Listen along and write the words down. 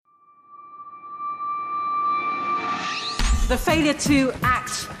The failure to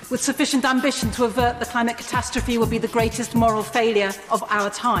act with sufficient ambition to avert the climate catastrophe will be the greatest moral failure of our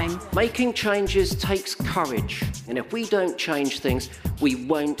time. Making changes takes courage, and if we don't change things, we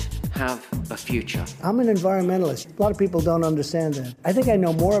won't have a future. I'm an environmentalist. A lot of people don't understand that. I think I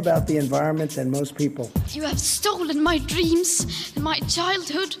know more about the environment than most people. You have stolen my dreams and my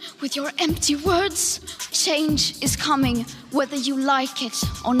childhood with your empty words. Change is coming, whether you like it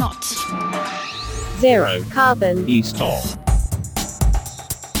or not. Zero Carbon Eastall.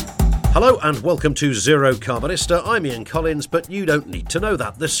 Hello and welcome to Zero Carbonista. I'm Ian Collins, but you don't need to know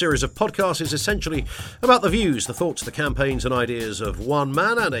that. This series of podcasts is essentially about the views, the thoughts, the campaigns and ideas of one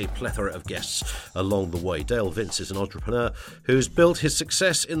man and a plethora of guests along the way. Dale Vince is an entrepreneur who's built his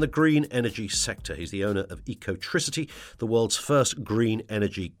success in the green energy sector. He's the owner of Ecotricity, the world's first green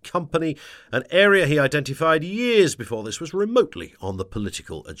energy company, an area he identified years before this was remotely on the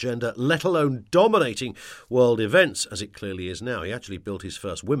political agenda, let alone dominating world events as it clearly is now. He actually built his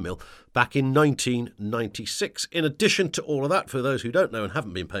first windmill back in 1996. In addition to all of that, for those who don't know and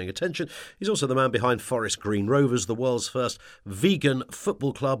haven't been paying attention, he's also the man behind Forest Green Rovers, the world's first vegan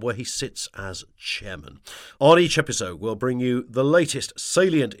football club, where he sits as chairman. On each episode, we'll bring you the latest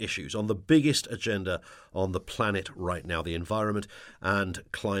salient issues on the biggest agenda on the planet right now, the environment and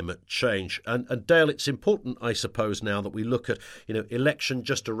climate change. And Dale, it's important, I suppose, now that we look at, election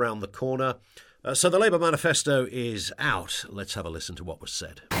just around the corner. So the Labour manifesto is out. Let's have a listen to what was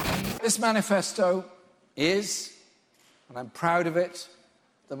said. This manifesto is, and I'm proud of it,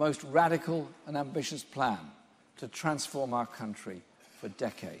 the most radical and ambitious plan to transform our country for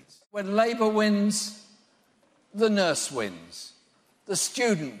decades. When Labour wins, the nurse wins, the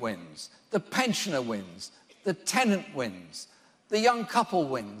student wins, the pensioner wins, the tenant wins, the young couple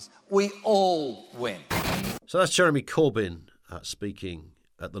wins. We all win. So that's Jeremy Corbyn speaking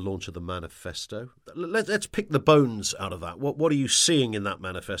at the launch of the manifesto. Let's pick the bones out of that. What are you seeing in that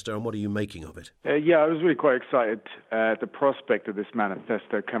manifesto and what are you making of it? I was really quite excited at the prospect of this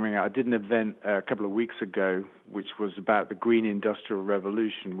manifesto coming out. I did an event a couple of weeks ago which was about the Green Industrial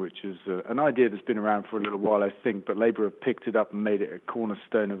Revolution, which is an idea that's been around for a little while, I think, but Labour have picked it up and made it a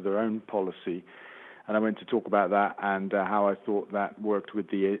cornerstone of their own policy. And I went to talk about that and how I thought that worked with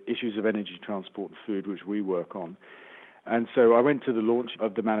the issues of energy, transport and food, which we work on. And so I went to the launch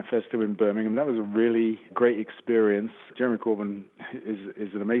of the manifesto in Birmingham. That was a really great experience. Jeremy Corbyn is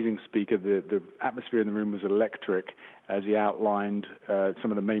an amazing speaker. The atmosphere in the room was electric as he outlined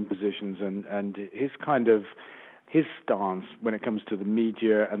some of the main positions and his stance when it comes to the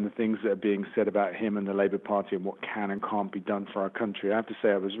media and the things that are being said about him and the Labour Party and what can and can't be done for our country. I have to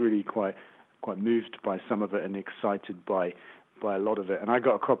say I was really quite moved by some of it and excited by a lot of it. And I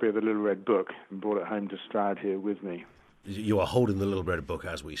got a copy of the Little Red Book and brought it home to Stroud here with me. You are holding the Little Red Book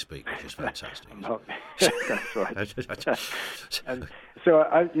as we speak, which is fantastic. That's right. And so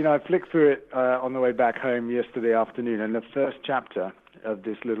I flicked through it on the way back home yesterday afternoon, and the first chapter of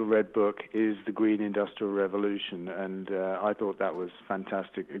this Little Red Book is the Green Industrial Revolution, and I thought that was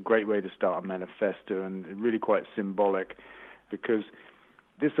fantastic, a great way to start a manifesto, and really quite symbolic, because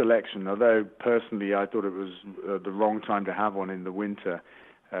this election, although personally I thought it was the wrong time to have one in the winter,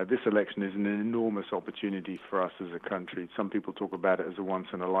 this election is an enormous opportunity for us as a country. Some people talk about it as a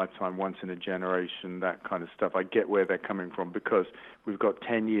once-in-a-lifetime, once-in-a-generation, that kind of stuff. I get where they're coming from because we've got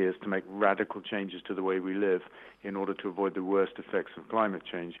 10 years to make radical changes to the way we live in order to avoid the worst effects of climate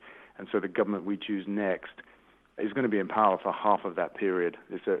change. And so the government we choose next is going to be in power for half of that period.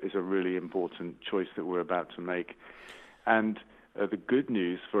 It's a really important choice that we're about to make. And the good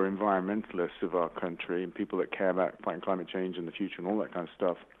news for environmentalists of our country and people that care about fighting climate change and the future and all that kind of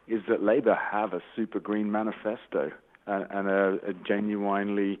stuff is that Labour have a super green manifesto and a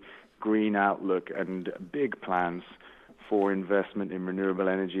genuinely green outlook and big plans for investment in renewable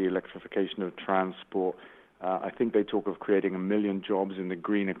energy, electrification of transport. I think they talk of creating 1 million jobs in the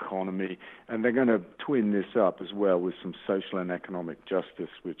green economy, and they're going to twin this up as well with some social and economic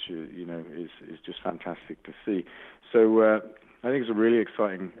justice, which is just fantastic to see. So I think it's a really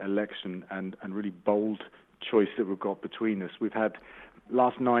exciting election and really bold choice that we've got between us. We've had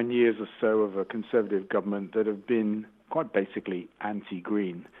last 9 years or so of a Conservative government that have been quite basically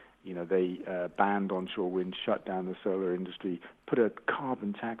anti-green. They banned onshore wind, shut down the solar industry, put a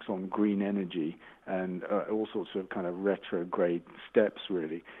carbon tax on green energy, and all sorts of kind of retrograde steps,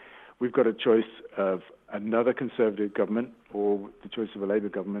 really. We've got a choice of another Conservative government or the choice of a Labour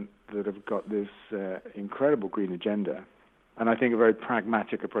government that have got this incredible green agenda. And I think a very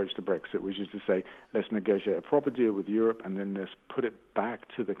pragmatic approach to Brexit, which is to say, let's negotiate a proper deal with Europe and then let's put it back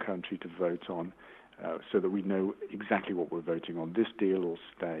to the country to vote on so that we know exactly what we're voting on, this deal or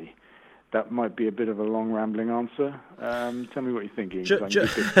stay. That might be a bit of a long, rambling answer. Tell me what you're thinking.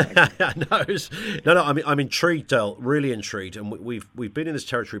 No. I'm intrigued, Del. Really intrigued, and we've been in this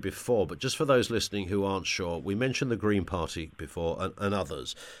territory before. But just for those listening who aren't sure, we mentioned the Green Party before and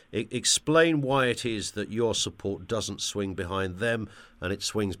others. Explain why it is that your support doesn't swing behind them and it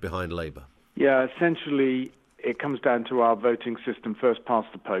swings behind Labour. Yeah, essentially, it comes down to our voting system, first past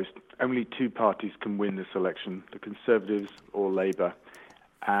the post. Only two parties can win this election: the Conservatives or Labour.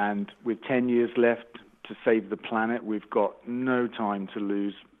 And with 10 years left to save the planet, we've got no time to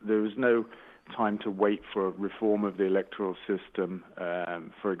lose. There is no time to wait for reform of the electoral system,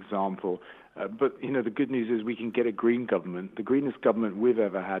 for example. But, the good news is we can get a Green government, the greenest government we've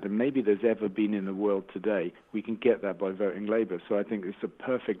ever had, and maybe there's ever been in the world today. We can get that by voting Labour. So I think it's a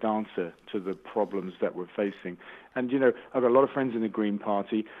perfect answer to the problems that we're facing. And, I've got a lot of friends in the Green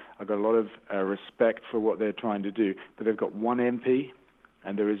Party. I've got a lot of respect for what they're trying to do. But they've got one MP.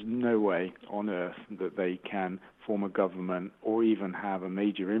 And there is no way on earth that they can form a government or even have a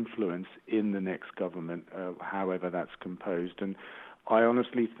major influence in the next government, however that's composed. And I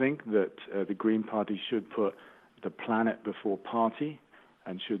honestly think that the Green Party should put the planet before party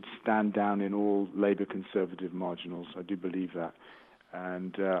and should stand down in all Labour Conservative marginals. I do believe that.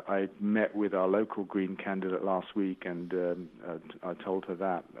 And I met with our local Green candidate last week, and I told her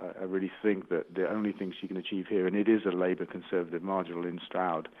that. I really think that the only thing she can achieve here, and it is a Labour Conservative marginal in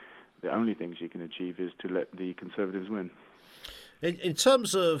Stroud, the only thing she can achieve is to let the Conservatives win. In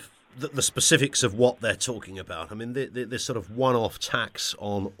terms of the specifics of what they're talking about, I mean, this sort of one-off tax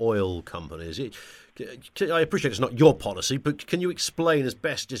on oil companies, I appreciate it's not your policy, but can you explain as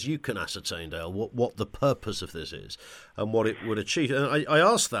best as you can ascertain, Dale, what the purpose of this is and what it would achieve? And I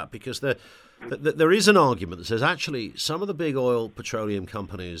ask that because there is an argument that says actually some of the big oil petroleum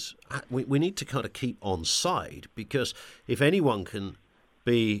companies, we need to kind of keep on side, because if anyone can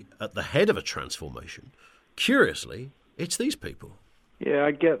be at the head of a transformation, curiously, it's these people. Yeah,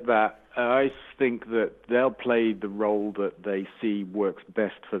 I get that. I think that they'll play the role that they see works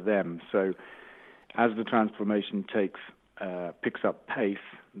best for them. So as the transformation picks up pace,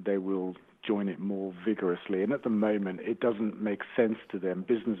 they will join it more vigorously. And at the moment, it doesn't make sense to them.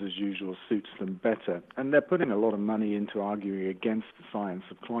 Business as usual suits them better. And they're putting a lot of money into arguing against the science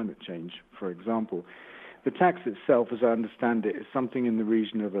of climate change, for example. The tax itself, as I understand it, is something in the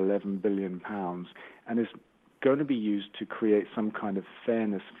region of £11 billion and is going to be used to create some kind of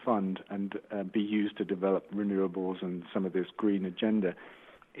fairness fund and be used to develop renewables and some of this green agenda.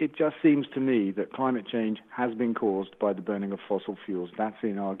 It just seems to me that climate change has been caused by the burning of fossil fuels. That's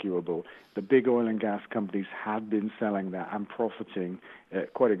inarguable. The big oil and gas companies have been selling that and profiting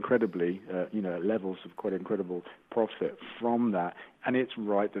quite incredibly, at levels of quite incredible profit from that. And it's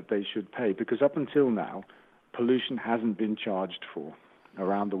right that they should pay, because up until now, pollution hasn't been charged for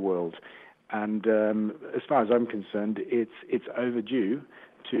around the world. And as far as I'm concerned, it's overdue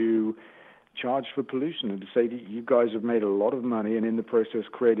to charge for pollution and to say that you guys have made a lot of money and in the process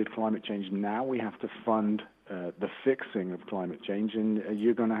created climate change. Now we have to fund the fixing of climate change, and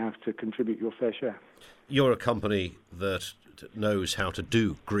you're going to have to contribute your fair share. You're a company that knows how to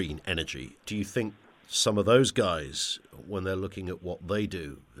do green energy. Do you think some of those guys, when they're looking at what they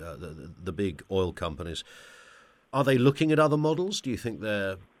do, the big oil companies, are they looking at other models? Do you think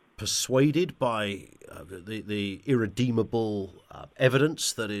they're persuaded by the irredeemable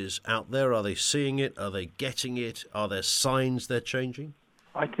evidence that is out there? Are they seeing it? Are they getting it? Are there signs they're changing?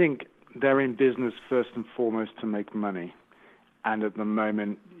 I think they're in business first and foremost to make money. And at the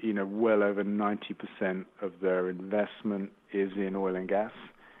moment, well over 90% of their investment is in oil and gas.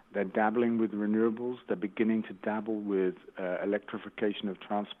 They're dabbling with renewables. They're beginning to dabble with electrification of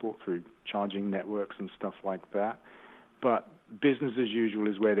transport through charging networks and stuff like that. But business as usual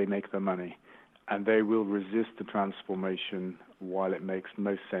is where they make their money, and they will resist the transformation while it makes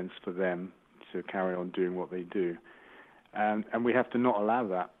most sense for them to carry on doing what they do. And we have to not allow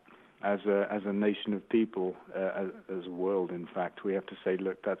that as a nation of people, as a world, in fact. We have to say,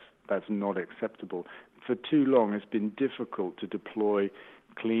 look, that's not acceptable. For too long, it's been difficult to deploy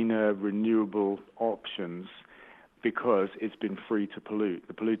cleaner, renewable options because it's been free to pollute.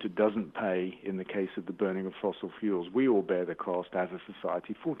 The polluter doesn't pay in the case of the burning of fossil fuels. We all bear the cost as a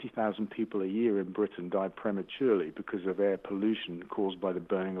society. 40,000 people a year in Britain die prematurely because of air pollution caused by the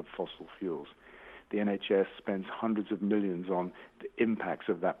burning of fossil fuels. The NHS spends hundreds of millions on the impacts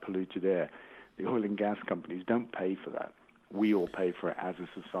of that polluted air. The oil and gas companies don't pay for that. We all pay for it as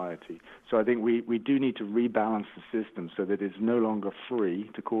a society. So I think we do need to rebalance the system so that it's no longer free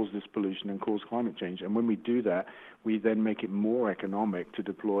to cause this pollution and cause climate change. And when we do that, we then make it more economic to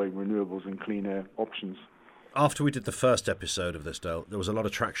deploy renewables and cleaner options. After we did the first episode of this, Dale, there was a lot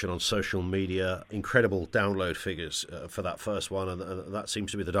of traction on social media, incredible download figures for that first one, and that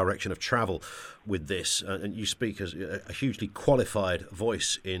seems to be the direction of travel with this. And you speak as a hugely qualified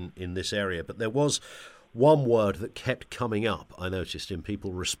voice in this area. But there was one word that kept coming up, I noticed, in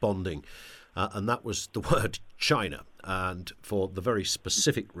people responding, and that was the word China. And for the very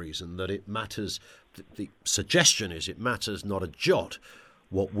specific reason that it matters, the suggestion is it matters not a jot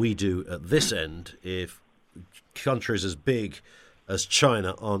what we do at this end if countries as big as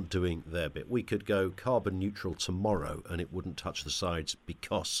China aren't doing their bit. We could go carbon neutral tomorrow and it wouldn't touch the sides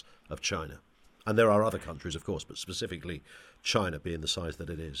because of China. And there are other countries, of course, but specifically China being the size that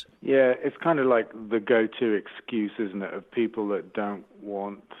it is. Yeah, it's kind of like the go-to excuse, isn't it, of people that don't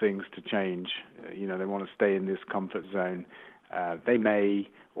want things to change. They want to stay in this comfort zone. They may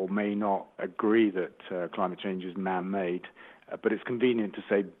or may not agree that climate change is man-made, but it's convenient to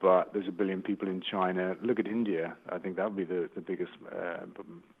say, but there's 1 billion people in China. Look at India. I think that would be the biggest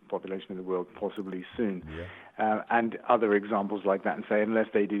population in the world, possibly soon. Yeah. And other examples like that, and say, unless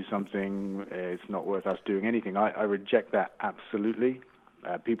they do something, it's not worth us doing anything. I reject that absolutely.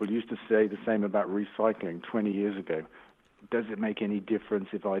 People used to say the same about recycling 20 years ago. Does it make any difference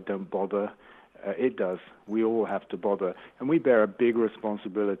if I don't bother? It does. We all have to bother. And we bear a big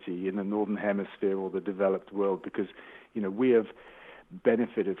responsibility in the Northern Hemisphere or the developed world because we have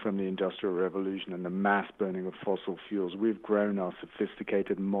benefited from the Industrial Revolution and the mass burning of fossil fuels. We've grown our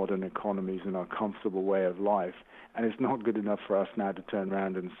sophisticated modern economies and our comfortable way of life. And it's not good enough for us now to turn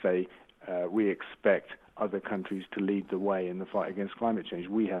around and say we expect other countries to lead the way in the fight against climate change.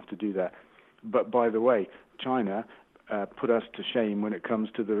 We have to do that. But by the way, China put us to shame when it comes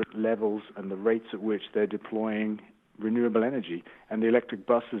to the levels and the rates at which they're deploying renewable energy. And the electric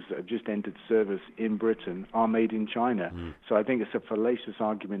buses that have just entered service in Britain are made in China. So I think it's a fallacious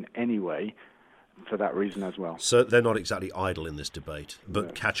argument anyway for that reason as well. So they're not exactly idle in this debate,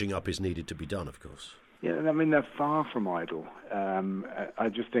 but catching up is needed to be done, of course. Yeah, I mean, they're far from idle. I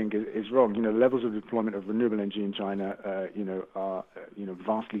just think it's wrong. Levels of deployment of renewable energy in China, are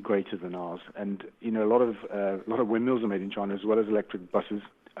vastly greater than ours. And a lot of windmills are made in China as well as electric buses.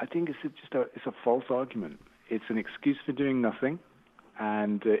 I think it's a false argument. It's an excuse for doing nothing,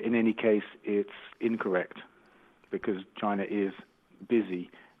 and in any case, it's incorrect because China is busy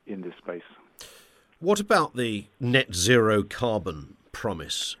in this space. What about the net zero carbon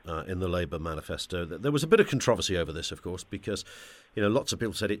promise in the Labour manifesto? There was a bit of controversy over this, of course, because lots of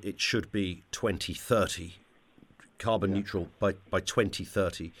people said it should be 2030, carbon neutral by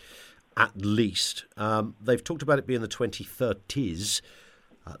 2030 at least. They've talked about it being the 2030s.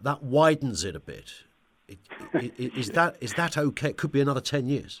 That widens it a bit. Is that okay? It could be another 10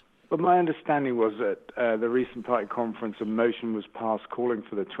 years. Well, my understanding was that the recent party conference, a motion was passed calling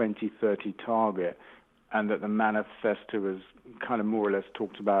for the 2030 target, and that the manifesto was kind of more or less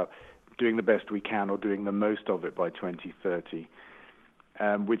talked about doing the best we can or doing the most of it by 2030,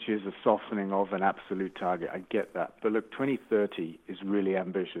 which is a softening of an absolute target. I get that. But look, 2030 is really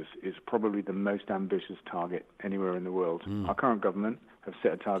ambitious. It's probably the most ambitious target anywhere in the world. Our current government have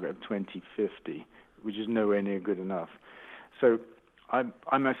set a target of 2050, which is nowhere near good enough. So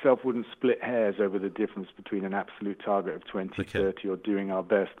I myself wouldn't split hairs over the difference between an absolute target of 2030 or doing our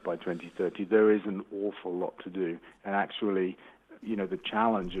best by 2030. There is an awful lot to do. And actually, the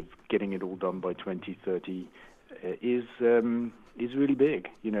challenge of getting it all done by 2030 is really big.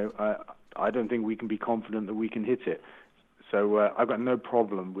 I don't think we can be confident that we can hit it. So I've got no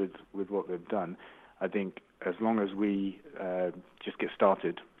problem with what they've done. I think as long as we just get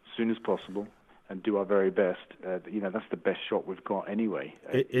started as soon as possible and do our very best, that's the best shot we've got anyway.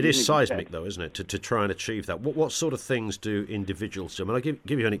 It is seismic, though, isn't it, to try and achieve that? What sort of things do individuals do? I mean, I'll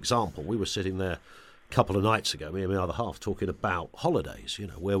give you an example. We were sitting there a couple of nights ago, me and my other half, talking about holidays,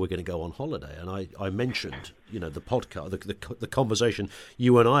 where we're going to go on holiday. And I mentioned, the podcast, the conversation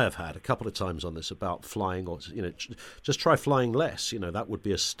you and I have had a couple of times on this about flying, or, just try flying less. That would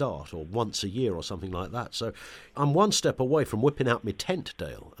be a start, or once a year or something like that. So I'm one step away from whipping out my tent,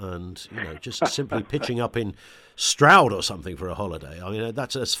 Dale, and, just simply pitching up in Stroud or something for a holiday. I mean,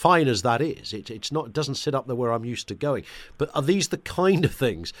 that's as fine as that is. It doesn't sit up there where I'm used to going. But are these the kind of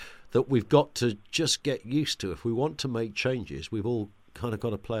things that we've got to just get used to? If we want to make changes, we've all kind of got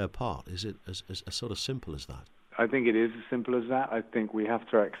to play a part. Is it as sort of simple as that? I think it is as simple as that. I think we have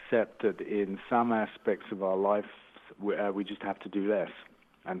to accept that in some aspects of our life, we just have to do less.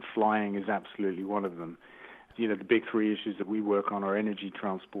 And flying is absolutely one of them. The big three issues that we work on are energy,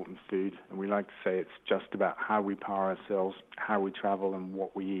 transport, and food. And we like to say it's just about how we power ourselves, how we travel, and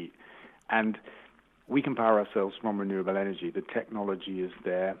what we eat. And we can power ourselves from renewable energy. The technology is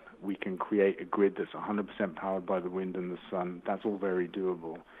there. We can create a grid that's 100% powered by the wind and the sun. That's all very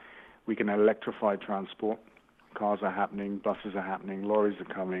doable. We can electrify transport. Cars are happening, buses are happening, lorries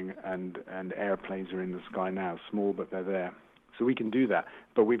are coming, and airplanes are in the sky now, small, but they're there. So we can do that.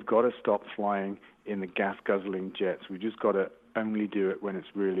 But we've got to stop flying in the gas-guzzling jets. We've just got to only do it when it's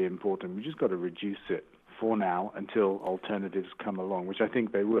really important. We've just got to reduce it for now until alternatives come along, which I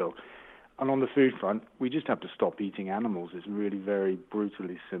think they will. And on the food front, we just have to stop eating animals. It's really very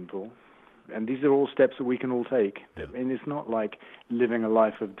brutally simple. And these are all steps that we can all take. Yeah. And it's not like living a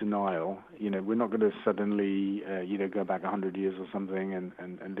life of denial. We're not going to suddenly, go back 100 years or something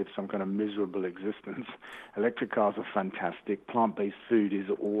and live some kind of miserable existence. Electric cars are fantastic. Plant-based food is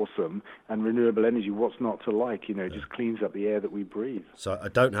awesome. And renewable energy, what's not to like? Just cleans up the air that we breathe. So I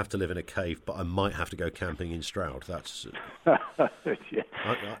don't have to live in a cave, but I might have to go camping in Stroud. That's... yeah.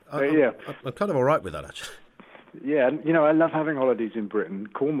 I'm kind of all right with that, actually. Yeah, and I love having holidays in Britain.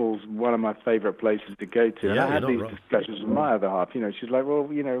 Cornwall's one of my favourite places to go to. And I had these discussions with my other half. She's like, well,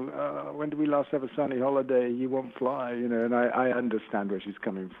 when did we last have a sunny holiday? You won't fly, and I understand where she's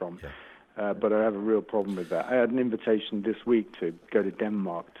coming from. Yeah. But I have a real problem with that. I had an invitation this week to go to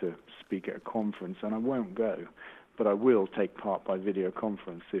Denmark to speak at a conference, and I won't go. But I will take part by video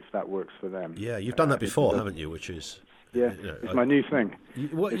conference if that works for them. Yeah, you've done that before, haven't you? Which is... Yeah, it's my new thing.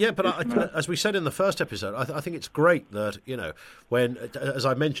 As we said in the first episode, I think it's great that, when, as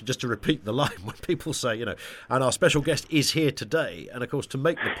I mentioned, just to repeat the line, when people say, and our special guest is here today, and of course to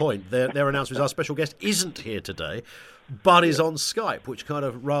make the point, their announcement is our special guest isn't here today, but is on Skype, which kind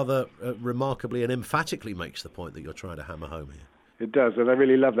of rather remarkably and emphatically makes the point that you're trying to hammer home here. It does, and I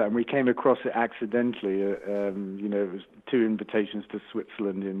really love that. And we came across it accidentally. It was 2 invitations to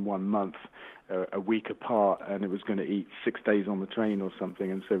Switzerland in 1 month, a week apart, and it was going to eat 6 days on the train or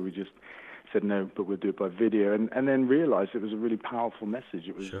something. And so we just said no, but we'll do it by video, and then realised it was a really powerful message.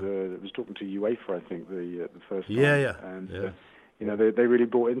 It was it was talking to UEFA, I think, the first time. Yeah. And they really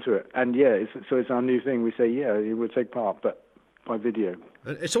bought into it. And it's our new thing. We say we'll take part, but by video.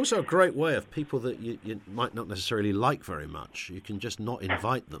 It's also a great way of people that you might not necessarily like very much. You can just not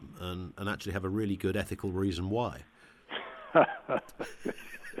invite them and actually have a really good ethical reason why.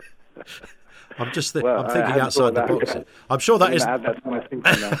 I'm thinking outside the box. I'm sure that is. That's my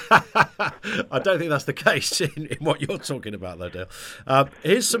thinking now. I don't think that's the case in what you're talking about, though, Dale.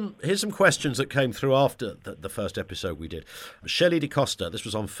 Here's some questions that came through after the first episode we did. Shelley DeCosta, this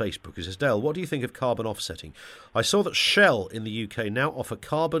was on Facebook, who says, Dale, what do you think of carbon offsetting? I saw that Shell in the UK now offer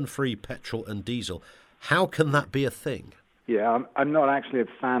carbon-free petrol and diesel. How can that be a thing? Yeah, I'm not actually a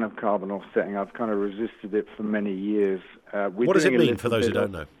fan of carbon offsetting. I've kind of resisted it for many years. What does it mean for those who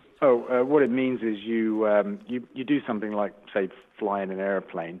don't know? What it means is you do something like, say, fly in an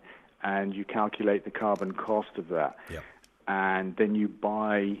airplane, and you calculate the carbon cost of that. Yep. And then you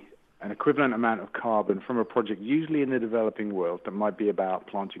buy an equivalent amount of carbon from a project, usually in the developing world, that might be about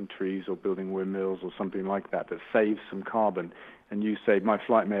planting trees or building windmills or something like that saves some carbon. And you say, my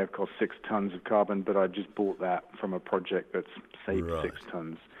flight may have cost 6 tons of carbon, but I just bought that from a project that's saved 6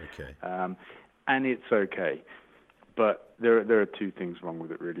 tons. Okay. And it's okay. But there are 2 things wrong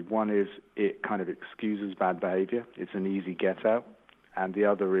with it, really. One is it kind of excuses bad behavior. It's an easy get-out. And the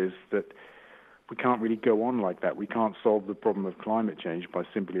other is that we can't really go on like that. We can't solve the problem of climate change by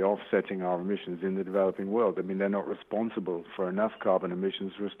simply offsetting our emissions in the developing world. I mean, they're not responsible for enough carbon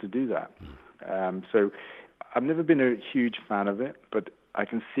emissions for us to do that. So I've never been a huge fan of it, but I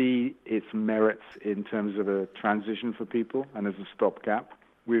can see its merits in terms of a transition for people and as a stopgap.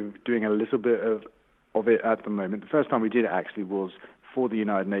 We're doing a little bit of it at the moment. The first time we did it actually was for the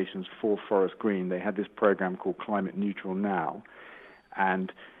United Nations, for Forest Green. They had this program called Climate Neutral Now,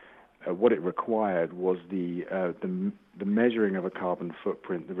 and what it required was the measuring of a carbon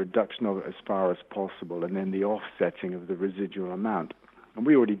footprint, the reduction of it as far as possible, and then the offsetting of the residual amount. And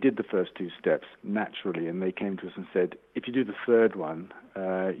we already did the first 2 steps naturally, and they came to us and said, if you do the third one,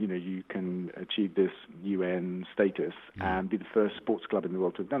 you can achieve this UN status and be the first sports club in the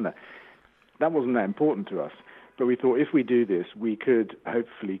world to have done that. That wasn't that important to us, but we thought if we do this, we could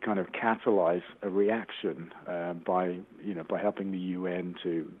hopefully kind of catalyze a reaction by helping the UN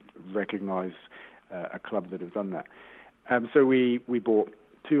to recognize a club that has done that. So we bought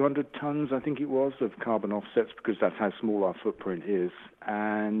 200 tons, I think it was, of carbon offsets because that's how small our footprint is,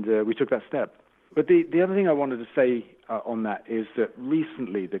 and we took that step. But the other thing I wanted to say on that is that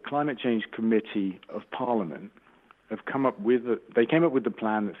recently the Climate Change Committee of Parliament have come up with the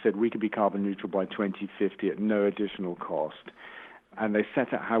plan that said we could be carbon neutral by 2050 at no additional cost. And they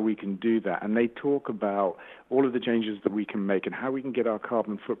set out how we can do that. And they talk about all of the changes that we can make and how we can get our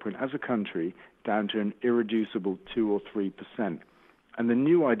carbon footprint as a country down to an irreducible 2 or 3%. And the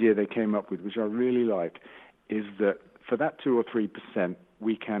new idea they came up with, which I really like, is that for that 2 or 3%,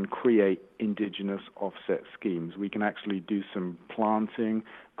 we can create indigenous offset schemes. We can actually do some planting,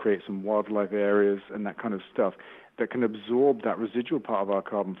 create some wildlife areas and that kind of stuff that can absorb that residual part of our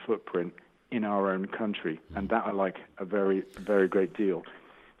carbon footprint in our own country. And that I like a very, very great deal.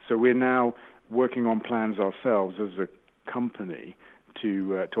 So we're now working on plans ourselves as a company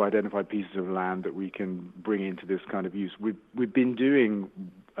to identify pieces of land that we can bring into this kind of use. We've been doing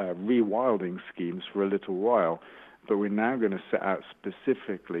rewilding schemes for a little while, but we're now going to set out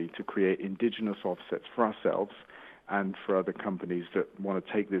specifically to create indigenous offsets for ourselves and for other companies that want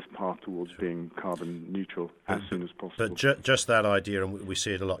to take this path towards being carbon neutral as soon as possible. But just that idea, and we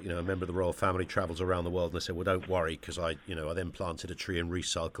see it a lot, a member of the royal family travels around the world and they say, well, don't worry, because I then planted a tree and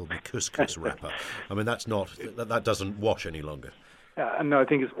recycled my couscous wrapper. I mean, that doesn't wash any longer. No, I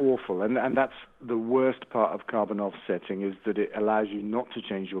think it's awful, and that's the worst part of carbon offsetting, is that it allows you not to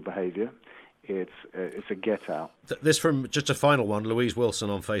change your behaviour. It's a get out. This from just a final one, Louise Wilson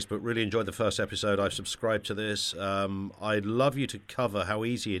on Facebook. Really enjoyed the first episode. I've subscribed to this. I'd love you to cover how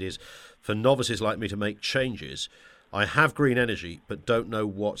easy it is for novices like me to make changes. I have green energy, but don't know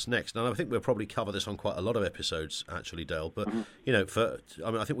what's next. And I think we'll probably cover this on quite a lot of episodes, actually, Dale. But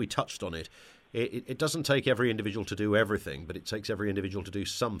I think we touched on it. It doesn't take every individual to do everything, but it takes every individual to do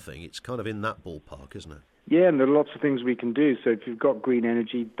something. It's kind of in that ballpark, isn't it? Yeah, and there are lots of things we can do. So if you've got green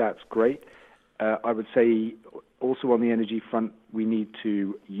energy, that's great. I would say also on the energy front, we need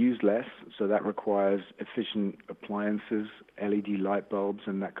to use less. So that requires efficient appliances, LED light bulbs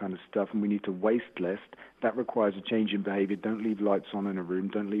and that kind of stuff. And we need to waste less. That requires a change in behavior. Don't leave lights on in a room.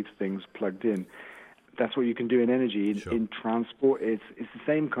 Don't leave things plugged in. That's what you can do in energy. In transport, it's the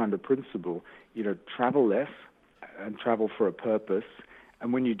same kind of principle. Travel less and travel for a purpose.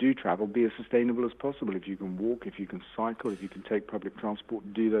 And when you do travel, be as sustainable as possible. If you can walk, if you can cycle, if you can take public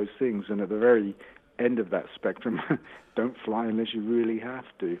transport, do those things. And at the very end of that spectrum, don't fly unless you really have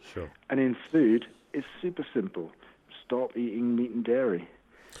to. Sure. And in food, it's super simple. Stop eating meat and dairy.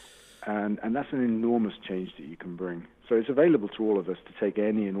 And that's an enormous change that you can bring. So it's available to all of us to take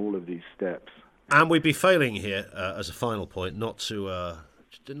any and all of these steps. And we'd be failing here, as a final point, not to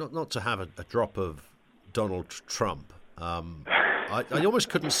have a drop of Donald Trump. I almost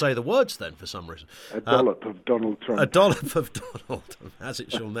couldn't say the words then for some reason. A dollop of Donald Trump. A dollop of Donald, as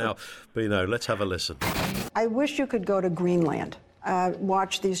it shall now be known. Let's have a listen. I wish you could go to Greenland,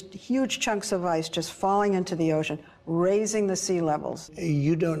 watch these huge chunks of ice just falling into the ocean, raising the sea levels.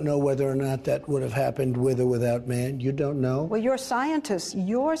 You don't know whether or not that would have happened with or without man. You don't know. Well, you're scientists at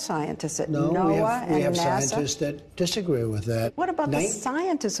NOAA we have and NASA. Scientists that disagree with that. What about the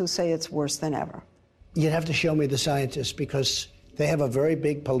scientists who say it's worse than ever? You'd have to show me the scientists, because they have a very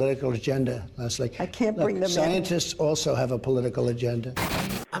big political agenda, Leslie. I can't bring them in. Scientists also have a political agenda.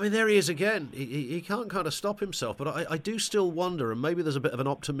 I mean, there he is again. He can't kind of stop himself, but I do still wonder, and maybe there's a bit of an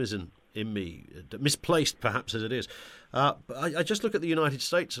optimism in me, misplaced perhaps as it is. But I just look at the United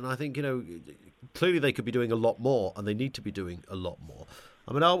States and I think, clearly they could be doing a lot more, and they need to be doing a lot more.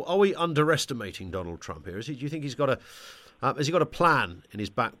 I mean, are we underestimating Donald Trump here? Do you think he's got has he got a plan in his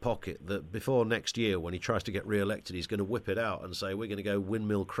back pocket that before next year, when he tries to get re-elected, he's going to whip it out and say, we're going to go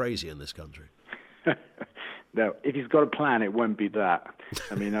windmill crazy in this country? No, if he's got a plan, it won't be that.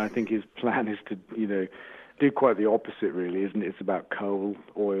 I mean, I think his plan is to, do quite the opposite, really, isn't it? It's about coal,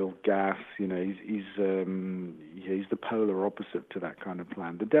 oil, gas. He's the polar opposite to that kind of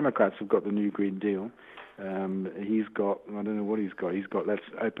plan. The Democrats have got the new Green Deal. He's got, I don't know what he's got. He's got, let's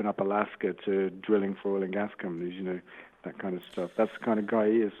open up Alaska to drilling for oil and gas companies, that kind of stuff. That's the kind of guy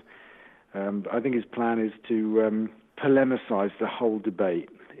he is. I think his plan is to polemicize the whole debate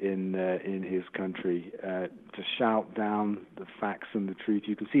in his country, to shout down the facts and the truth.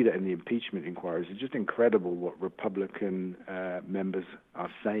 You can see that in the impeachment inquiries. It's just incredible what Republican members are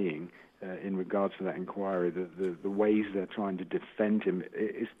saying in regards to that inquiry. The ways they're trying to defend him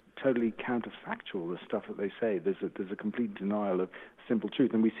is totally counterfactual, the stuff that they say. There's a complete denial of simple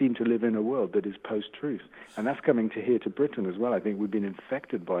truth, and we seem to live in a world that is post-truth, and that's coming to here to Britain as well. I think we've been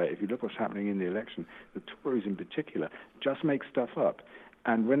infected by it. If you look what's happening in the election, the Tories in particular just make stuff up,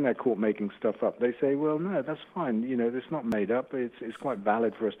 and when they're caught making stuff up, they say, well, no, that's fine, it's not made up, it's quite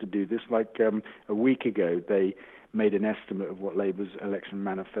valid for us to do this. Like a week ago, they made an estimate of what Labour's election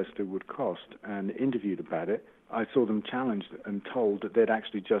manifesto would cost and interviewed about it. I saw them challenged and told that they'd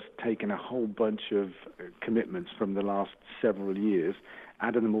actually just taken a whole bunch of commitments from the last several years,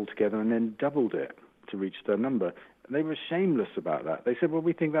 added them all together, and then doubled it to reach their number. And they were shameless about that. They said, well,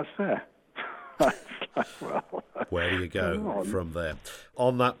 we think that's fair. Where do you go from there?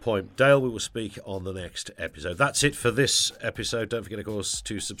 On that point, Dale, we will speak on the next episode. That's it for this episode. Don't forget, of course,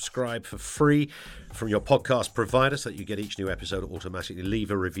 to subscribe for free from your podcast provider so that you get each new episode automatically.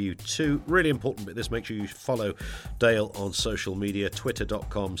 Leave a review too. Really important bit this. Make sure you follow Dale on social media,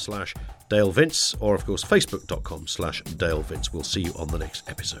 twitter.com/Dale Vince, or, of course, facebook.com/Dale Vince. We'll see you on the next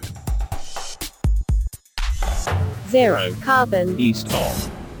episode. Zero Carbon East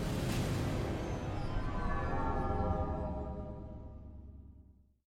of